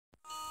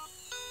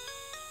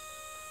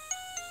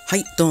は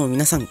い、どうも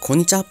皆さん、こん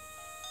にちは。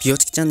ピオ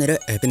チキチャンネル、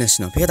ペヌ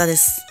シのペヨダで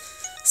す。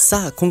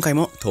さあ、今回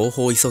も東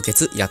方異想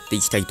穴やって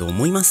いきたいと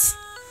思います。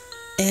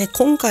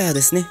今回は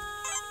ですね、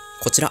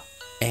こちら、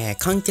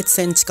間欠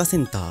泉地下セ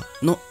ンター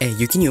の、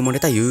雪に埋もれ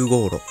た融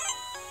合炉。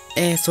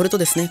それと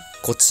ですね、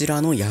こち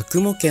らの八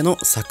雲家の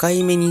境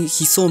目に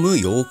潜む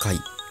妖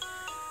怪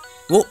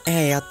を、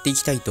やってい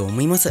きたいと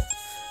思います。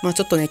まあ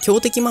ちょっとね、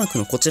強敵マーク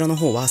のこちらの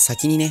方は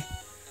先にね、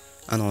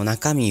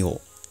中身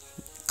を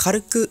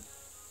軽く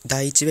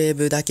第1ウェー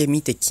ブだけ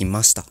見てき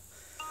ました。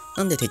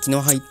なんで敵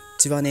の配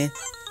置はね、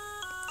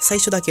最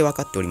初だけ分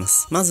かっておりま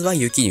す。まずは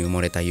雪に埋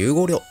もれた融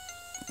合炉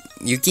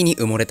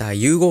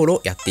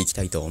やっていき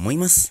たいと思い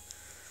ます。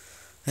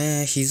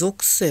火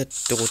属性っ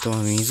てこと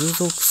は水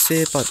属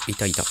性いた。オッ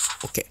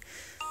ケー。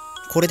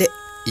これで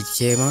い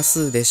けま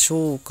すでし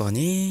ょうか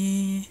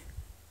ね。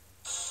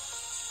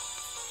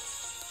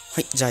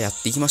はい、じゃあや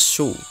っていきまし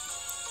ょう。う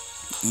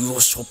お、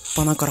しょっ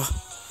ぱなから。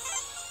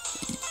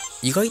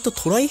意外と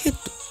トライヘッド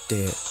っ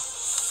て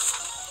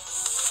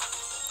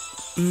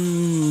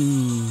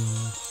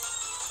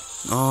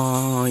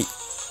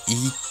い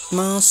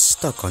まし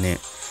たかね。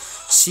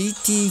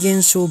 CT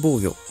現象防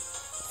御。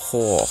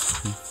ほう、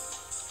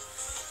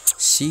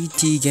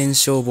 CT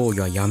現象防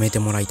御はやめて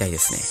もらいたいで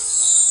す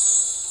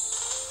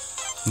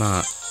ね。ま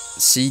あ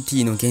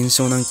CT の現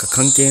象なんか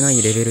関係な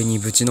いレベルに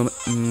ぶちの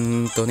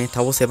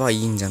倒せば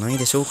いいんじゃない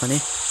でしょうか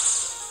ね。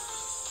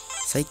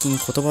最近言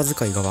葉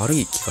遣いが悪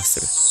い気がす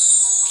る。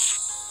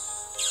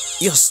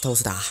よし、倒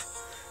せた。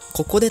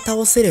ここで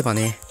倒せれば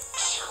ね、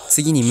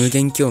次に無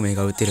限共鳴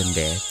が打てるん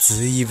で、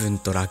随分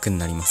と楽に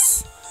なりま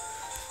す。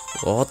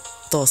おっ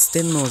と、ス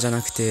テンノーじゃ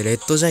なくて、レ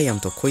ッドジャイアン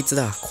ト、こいつ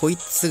だ。こい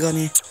つが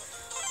ね、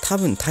多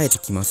分耐えて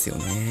きますよ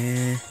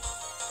ね。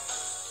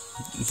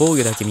防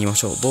御だけ見ま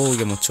しょう。防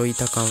御もちょい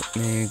高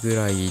めぐ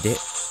らいで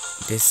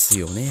す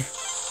よね。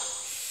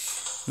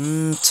チ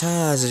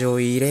ャージ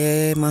を入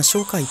れまし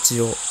ょうか、一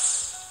応。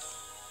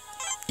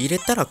入れ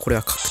たらこれ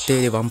は確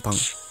定でワンパン。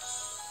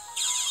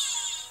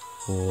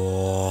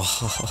おー、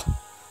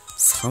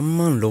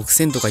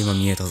36,000とか今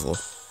見えたぞ。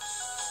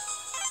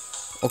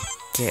オッ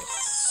ケー。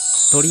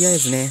とりあえ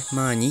ずね、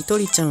まあニト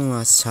リちゃん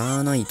はしゃ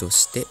あないと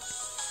して、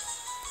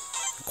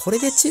これ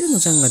でチルノ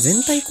ちゃんが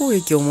全体攻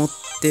撃を持っ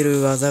てる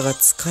技が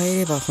使え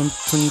れば本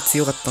当に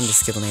強かったんで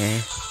すけど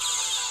ね。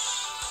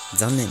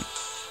残念。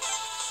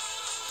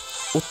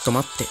おっと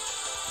待って、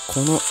こ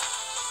の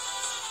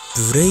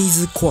ブレイ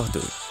ズコアト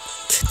ル、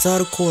ケツア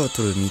ルコア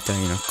トルみた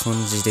いな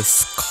感じで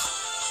すか。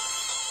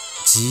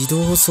自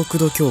動速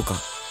度強化。う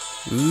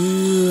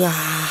ーわ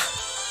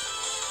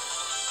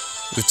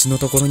ー、うちの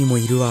ところにも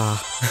いる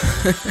わ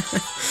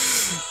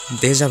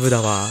デジャブ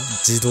だわ。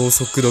自動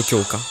速度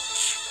強化。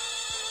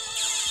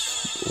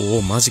お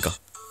お、マジか。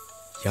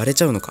やれ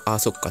ちゃうのか。あ、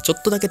そっか。ちょ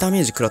っとだけダ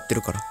メージ食らって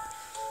るから。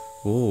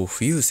おお、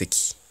浮遊石。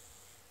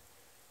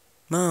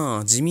ま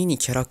あ地味に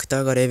キャラク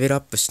ターがレベルア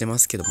ップしてま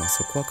すけど、まあ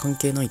そこは関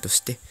係ないと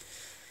して。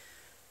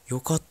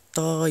よかっ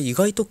た。意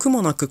外と苦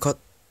もなく勝っ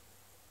て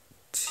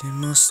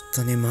まし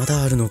たね。ま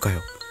だあるのか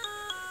よ。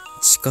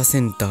地下セ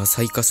ンター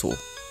最下層。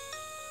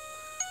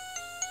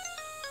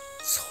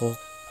そっ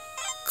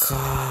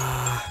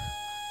か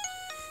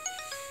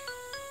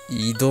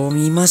ー。挑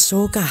みまし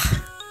ょうか。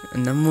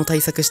何も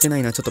対策してな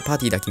いな。ちょっとパー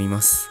ティーだけ見ま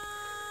す。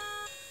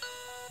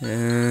こ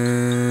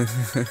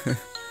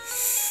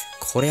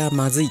れは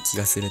まずい気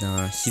がする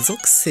な。火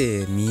属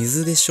性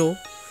水でしょ。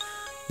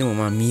でも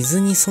まあ水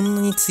にそん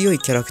なに強い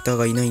キャラクター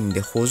がいないんで、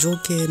補助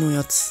系の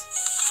やつ。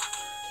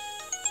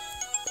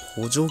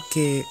補助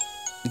系。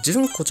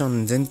純子ちゃ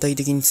ん全体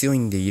的に強い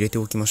んで入れて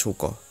おきましょう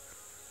か。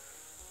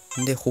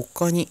で、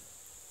他に、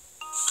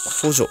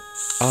補助。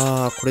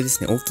これで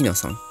すね。大きな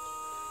さん。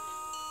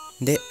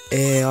で、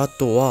あ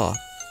とは、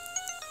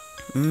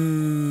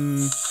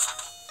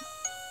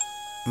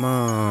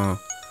まあ、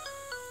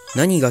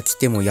何が来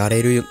てもや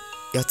れる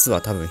やつ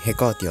は多分ヘ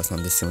カーティアさ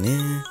んですよ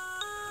ね。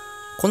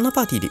こんな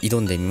パーティーで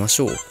挑んでみまし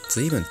ょう。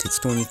随分適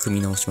当に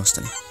組み直しまし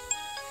たね。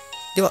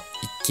では、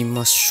行き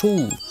ましょ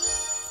う。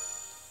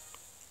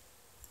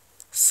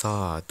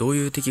さあ、どう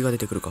いう敵が出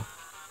てくるか。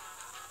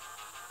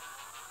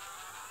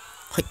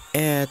はい、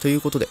とい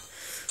うことで、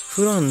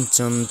フラン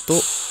ちゃんと、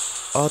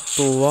あ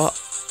とは、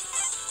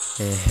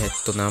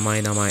名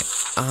前。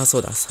そ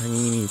うだ、サ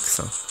ニーミルク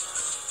さん。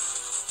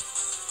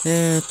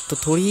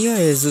とりあ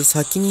えず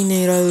先に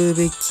狙う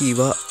べき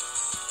は、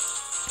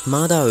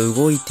まだ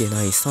動いて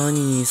ないサ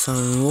ニーさ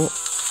んを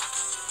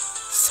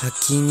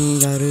先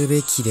にやる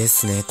べきで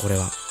すね、これ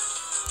は。ま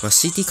あ、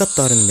CT カッ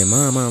トあるんで、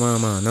まあ、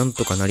なん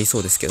とかなりそ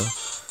うですけど。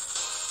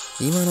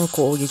今の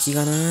攻撃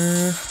がな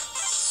ぁ。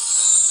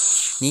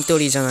ニト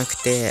リじゃなく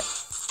て、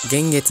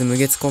現月無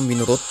月コンビ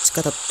のどっち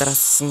かだったら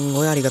すん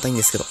ごいありがたいん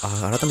ですけど、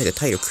改めて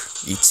体力、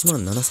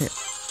17,000。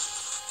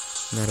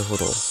なるほ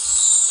ど。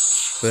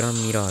ブラ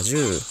ンミラージ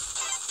ュ、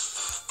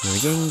無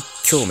限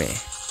共鳴。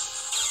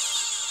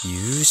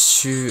優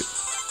秀。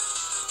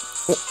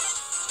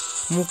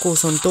モコウ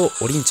さんと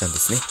オリンちゃんで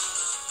すね。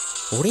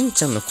オリン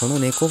ちゃんのこの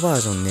猫バ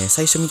ージョンね、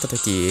最初見たと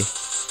き、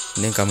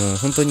なんかもう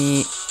本当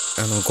に、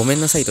ごめ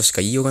んなさいとし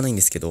か言いようがないん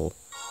ですけど、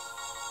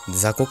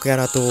雑魚キャ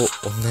ラと同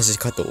じ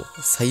かと、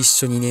最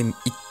初にね、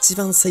一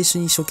番最初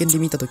に初見で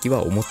見たとき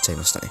は思っちゃい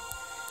ましたね。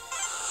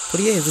と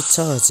りあえず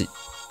チャージ。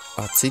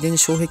ついでに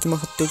障壁も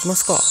貼っておきま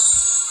すか。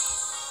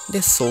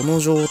で、その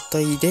状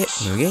態で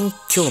無限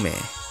共鳴。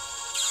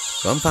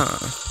ワンパ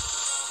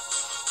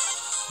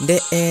ン。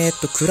で、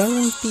クラウ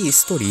ンピー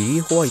スとリリ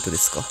ーホワイトで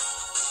すか。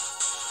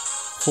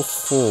ほ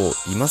ほう、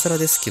今更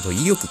ですけど、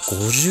威力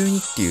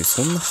52っていう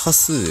そんな波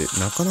数、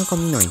なかなか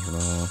見ないよな。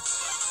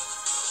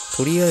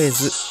とりあえ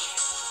ず、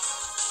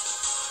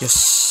よ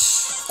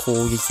し、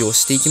攻撃を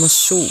していきま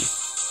しょ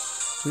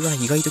う。うわ、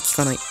意外と効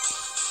かない。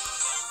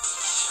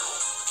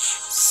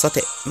さ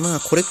て、まあ、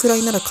これくら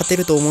いなら勝て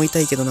ると思いた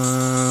いけど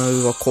な。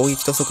うわ、攻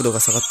撃と速度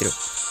が下がってる。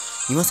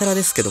今更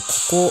ですけど、こ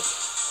こ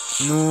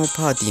の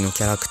パーティーの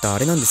キャラクター、あ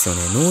れなんですよ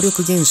ね。能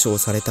力減少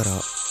されたら、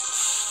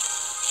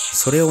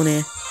それを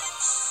ね、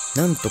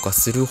なんとか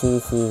する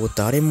方法を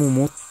誰も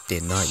持って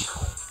ない。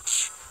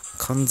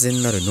完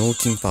全なる脳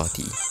筋パー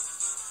ティ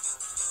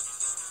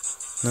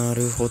ー。な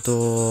るほ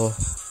ど。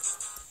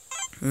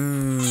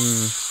普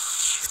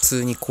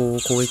通にこ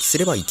う攻撃す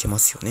ればいけま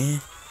すよ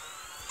ね。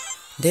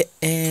で、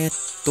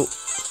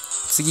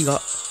次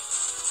が、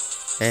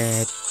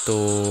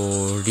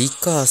リ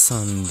カ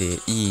さんで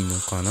いいの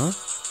かな？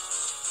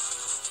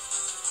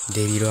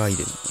デビルアイ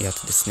でのや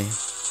つですね。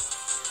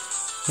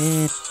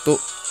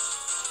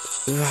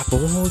うわ、防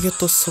御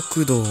と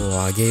速度を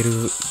上げ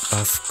る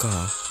バフか。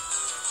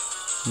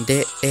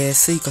で、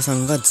スイカさ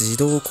んが自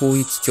動攻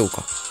撃強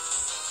化。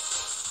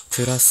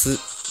プラス、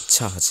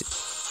チャージ。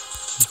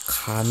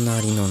か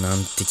なりの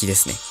難敵で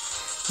すね。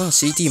まあ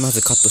CT ま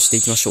ずカットして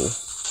いきましょう。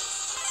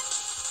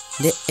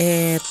で、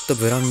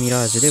ブランミ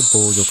ラージュで防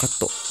御カッ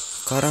ト。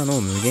から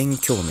の無限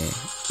共鳴。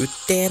撃っ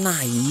て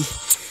ない。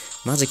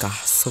マジか。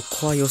そ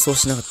こは予想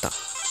しなかった。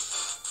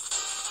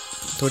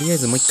とりあえ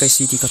ずもう一回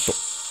CT カット。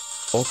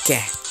OK。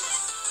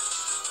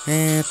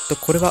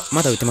これは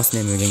まだ撃てます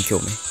ね、無限共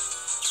鳴。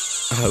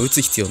撃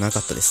つ必要なか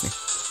ったです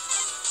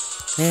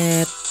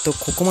ね。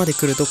ここまで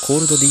来るとコー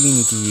ルドディビ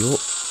ニティを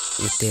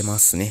撃てま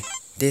すね。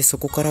で、そ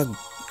こから、ど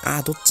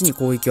っちに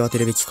攻撃を当て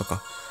るべき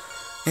か。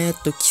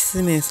キ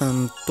スメさ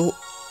ん、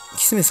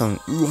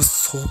うわ、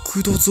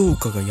速度増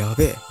加がや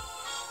べえ。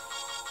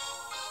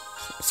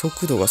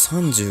速度が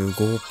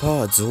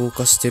 35% 増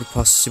加してる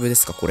パッシブで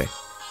すか、これ。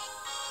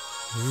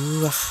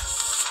うわ。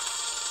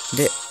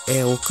で、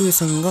お空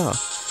さんが、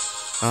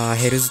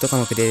ヘルズと科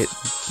目で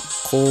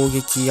攻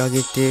撃上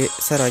げて、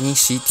さらに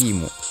CT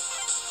も。っ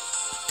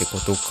てこ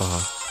とか。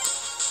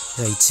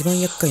いや、一番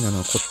厄介なの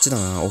はこっちだ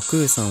な。お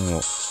空さん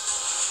を。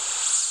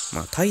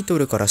まあ、タイト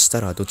ルからし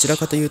たらどちら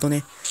かというと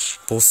ね、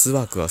ボス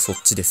ワークはそっ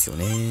ちですよ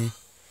ね。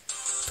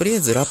とりあえ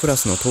ずラプラ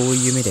スの遠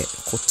い夢で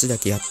こっちだ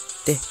けやっ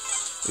て、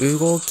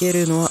動け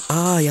るの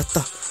は、やっ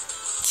た。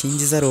禁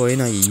じざるを得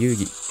ない遊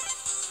戯。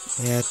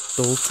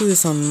お空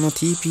さんの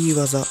TP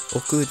技、お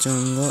空ちゃ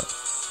んが、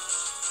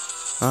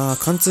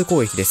貫通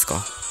攻撃です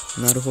か。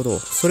なるほど。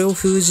それを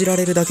封じら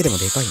れるだけでも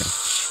でかいな。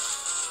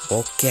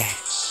オッケ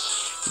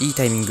ー。いい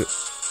タイミング。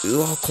う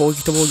わ、攻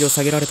撃と防御を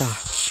下げられた。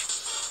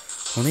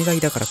お願い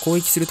だから攻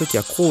撃するとき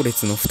は後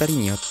列の2人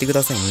にやってく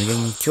ださい。無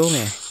限共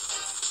鳴。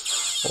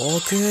お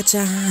空ち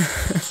ゃん。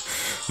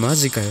マ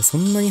ジかよ。そ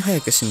んなに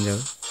早く死んじゃう？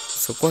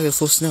そこは予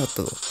想しなかっ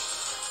たぞ。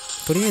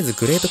とりあえず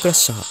グレートクラッ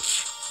シャー。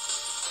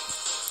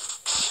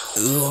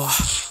うわ。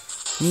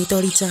ニ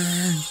トリちゃん。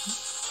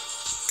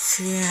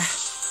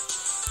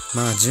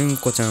まあ、純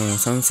子ちゃんを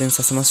参戦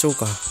させましょう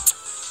か。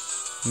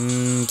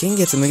現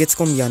月無月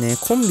コンビはね、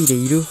コンビで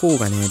いる方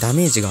がね、ダ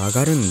メージが上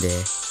がるんで、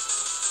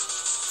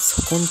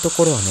そこんと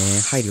ころは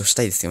ね、配慮し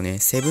たいですよね。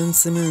セブン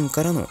スムーン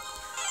からの、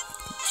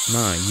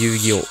まあ、遊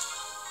戯王。オッ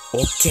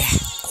ケ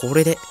ー。こ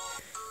れで、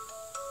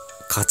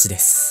勝ちで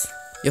す。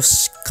よ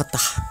し、勝った。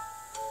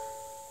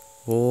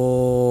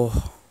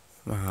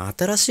まあ、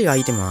新しいア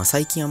イテムは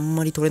最近あん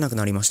まり取れなく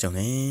なりましたよ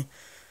ね。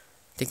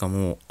てか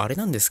もう、あれ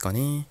なんですか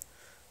ね。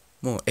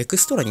もうエク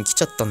ストラに来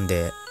ちゃったん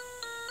で、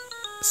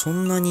そ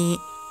んなに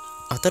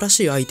新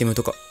しいアイテム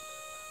とか、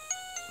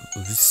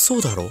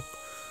嘘だろ？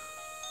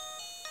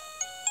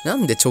な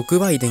んで直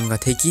売店が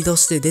敵と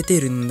して出て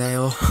るんだ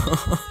よ。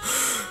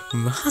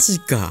マジ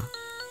か。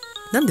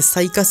なんで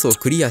最下層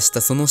クリアした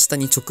その下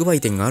に直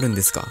売店があるん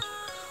ですか？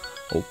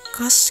お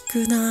かし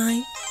くな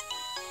い？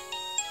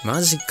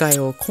マジか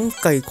よ。今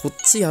回こっ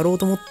ちやろう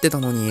と思ってた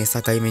のに、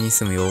境目に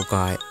住む妖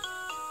怪。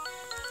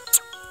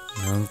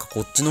なんか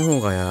こっちの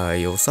方が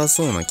良さ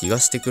そうな気が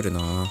してくる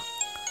な。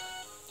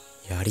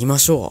やりま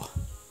しょ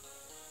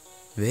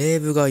う。ウェ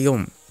ーブが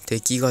4、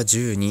敵が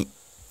12。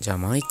じゃあ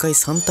毎回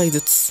3体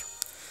ずつ。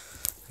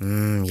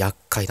厄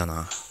介だ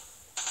な。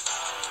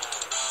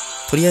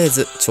とりあえ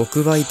ず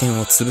直売店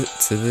を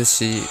潰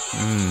し、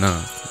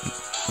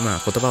ま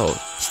あ言葉を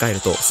控え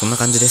るとそんな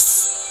感じで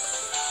す。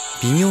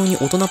微妙に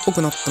大人っぽ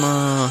くなった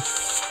な。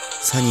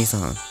サニーさ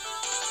ん。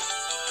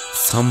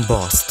サン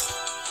バース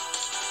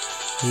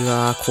ト。う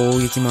わー、攻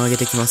撃も上げ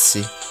てきま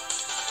すし。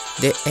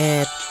で、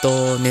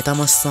ネタ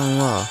マシさん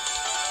は、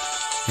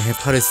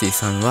パルシー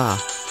さんは、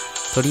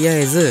とりあ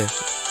えず、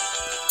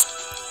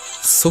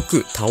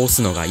即倒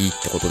すのがいいっ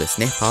てことです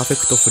ね。パーフェ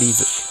クトフリー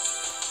ズ。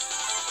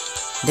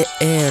で、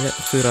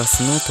プラ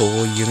スの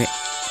遠い夢。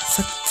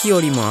さっき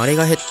よりもあれ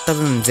が減った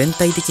分、全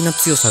体的な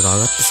強さが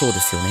上がってそうで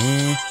すよ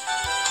ね。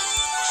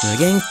無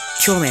限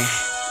共鳴。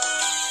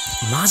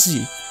マ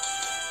ジ？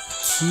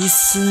キ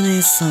ス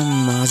メさ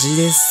んマジ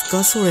です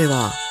かそれ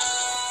は。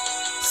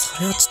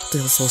それはちょっと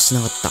予想し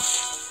なかった。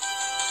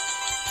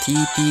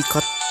TP カ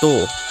ッ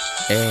ト、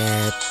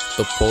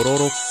ポロ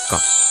ロッカ。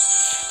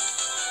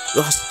う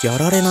わ、や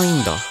られない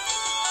んだ。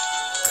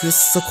くっ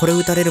そ、これ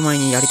撃たれる前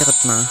にやりたかっ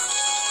たな。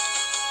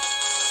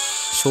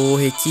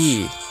障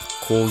壁、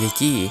攻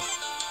撃。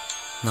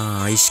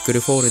まあ、アイシク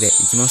ルフォールで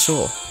行きまし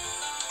ょう。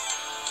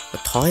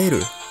耐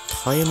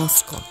えま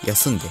すか？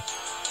休んで。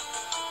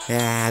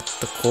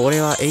こ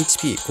れは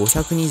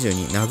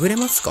HP522。殴れ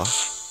ますか？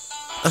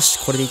よし、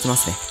これでいきま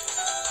すね。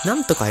な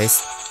んとか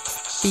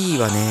SP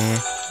はね、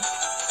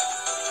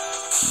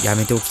や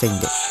めておきたいん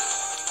で。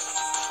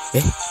こ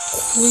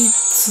い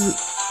つ、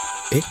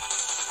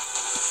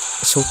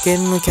初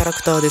見のキャラ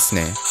クターです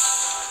ね。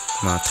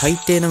まあ、大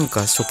抵なん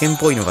か初見っ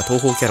ぽいのが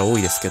東方キャラ多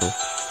いですけど。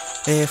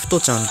フト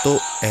ちゃんと、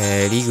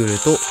リグル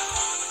と、ユ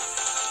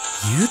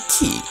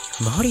キ？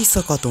マリ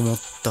サかと思っ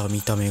た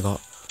見た目が。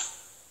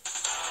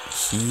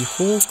秘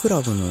宝ク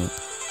ラブの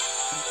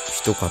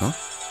人かな？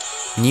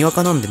にわ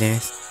かなんでね、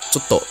ち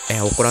ょっと、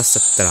怒らせ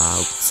ちゃったら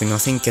すみま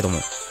せんけど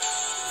も、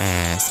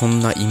そん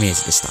なイメー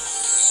ジでした。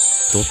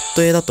ドッ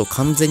ト絵だと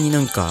完全にな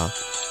んか、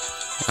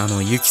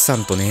ゆきさ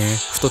んとね、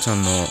ふとちゃ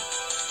んの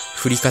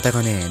振り方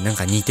がね、なん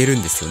か似てる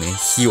んですよね。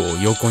火を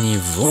横に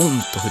ブオ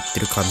ンと振って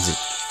る感じ。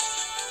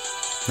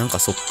なんか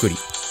そっくり。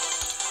めっ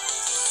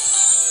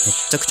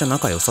ちゃくちゃ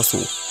仲良さそ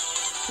う。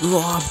う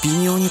わぁ、微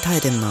妙に耐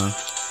えてんな。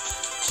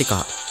て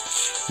か、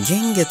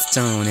幻月ち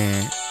ゃんを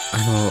ね、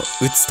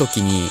撃つと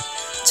きに、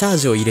チャー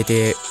ジを入れ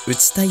て撃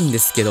ちたいんで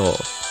すけど、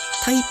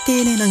大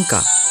抵ね、なん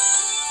か、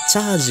チ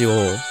ャージを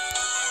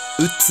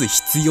撃つ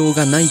必要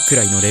がないく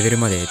らいのレベル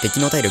まで敵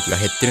の体力が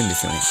減ってるんで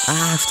すよね。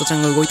ふとちゃ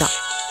んが動いた。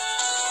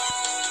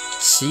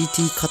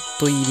CT カッ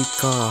ト入り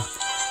か。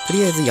と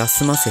りあえず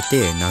休ませ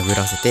て、殴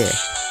らせて、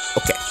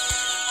OK。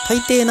大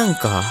抵なん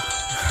か、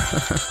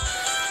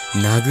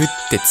殴っ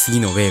て次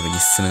のウェーブに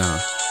進むな。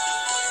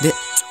で、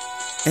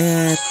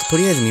と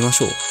りあえず見ま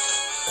しょう。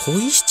小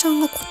石ちゃ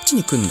んがこっち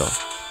に来んだ。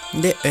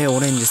で、オ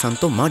レンジさん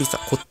とマリサ。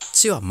こっ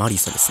ちはマリ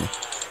サですね。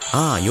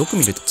よく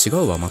見ると違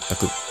うわ、全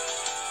く。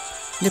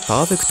で、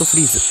パーフェクトフ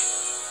リーズ。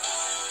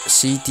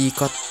CT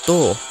カッ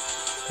ト、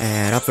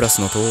ラプラ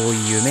スの遠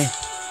い夢。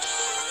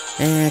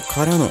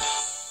からの、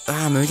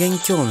無限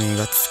共鳴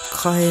が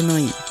使えな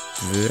い。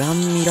ブラ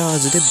ンミラー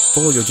ジュで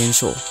防御減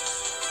少。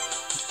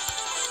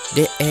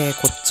で、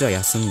こっちは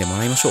休んでも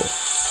らいましょう。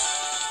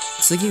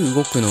次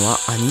動くのは、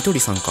ニトリ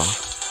さんか。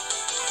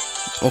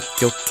オッ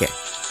ケーオッケ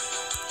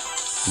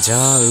ー。じ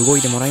ゃあ、動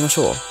いてもらいまし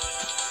ょう。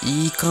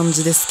いい感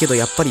じですけど、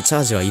やっぱりチャ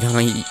ージはいら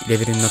ないレ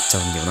ベルになっちゃ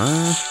うんだよ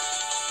な。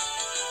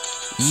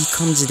いい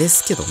感じで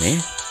すけど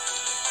ね。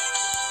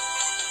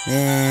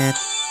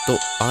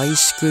アイ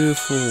シクル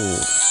4。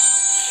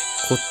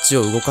こっち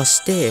を動か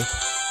して、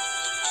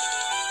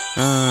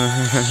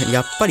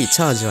やっぱり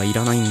チャージはい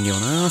らないんだよ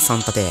な、3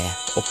立て。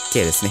オッ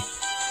ケーですね。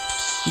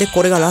で、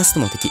これがラスト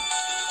の敵。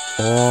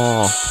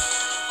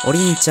お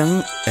りんちゃん、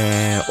おく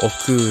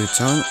ー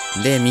ちゃん、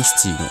で、ミ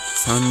スチーの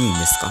3人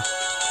ですか。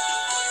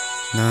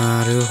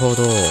なるほ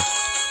ど。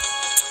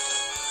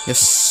よ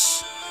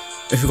し。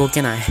動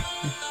けない。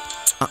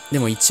で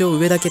も一応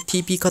上だけ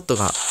TP カット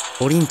が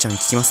おりんちゃん効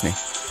きますね。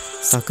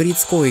炸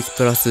裂攻撃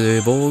プラ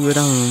ス防具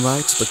ダウンは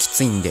ちょっとき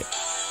ついんで、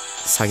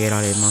下げら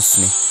れます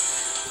ね。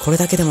これ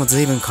だけでも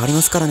随分変わり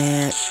ますから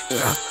ね。う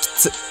わ、き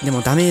つ。で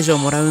もダメージを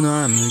もらうの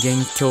は無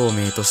限共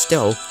鳴として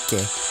は OK。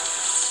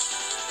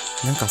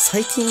なんか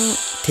最近、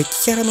敵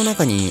キャラの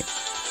中に、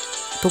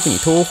特に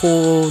東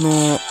方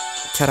の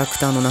キャラク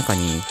ターの中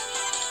に、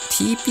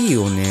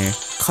TP をね、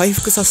回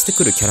復させて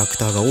くるキャラク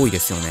ターが多いで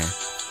すよね。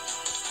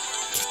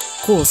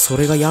結構そ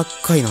れが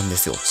厄介なんで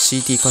すよ。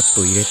CT カッ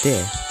トを入れ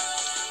て、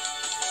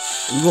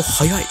うわ、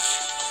早い。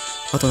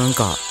あとなん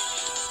か、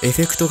エ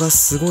フェクトが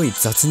すごい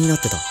雑になっ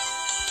てた。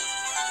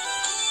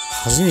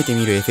初めて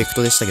見るエフェク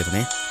トでしたけど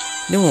ね。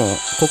でも、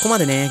ここま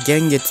でね、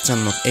幻月ちゃ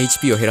んの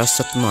HP を減らし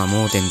ちゃったのは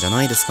盲点じゃ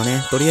ないですか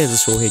ね。とりあえず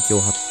障壁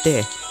を張っ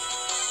て、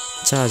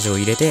チャージを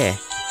入れて、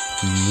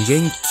無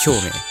限共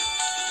鳴。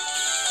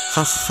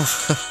はっはっ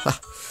はっ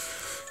は。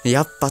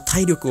やっぱ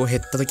体力を減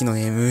った時の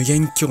ね、無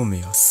限共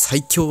鳴は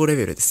最強レ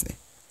ベルですね。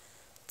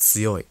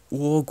強い。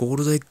ゴー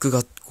ルドエッグ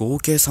が合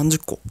計30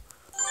個。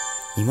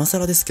今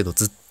更ですけど、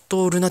ずっ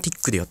とルナティッ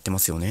クでやってま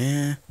すよ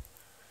ね。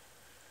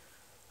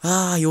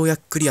ようや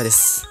くクリアで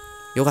す。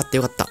よかった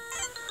よかった。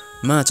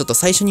まあちょっと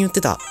最初に言って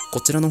た、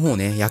こちらの方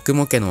ね、八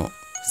雲家の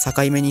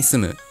境目に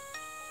住む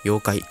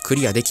妖怪ク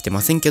リアできて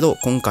ませんけど、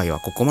今回は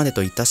ここまで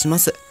といたしま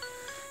す。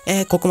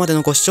ここまで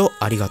のご視聴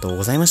ありがとう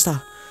ございまし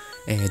た。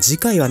次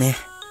回はね、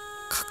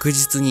確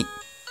実に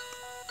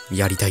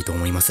やりたいと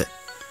思います。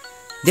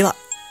では、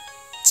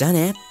じゃあ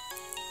ね。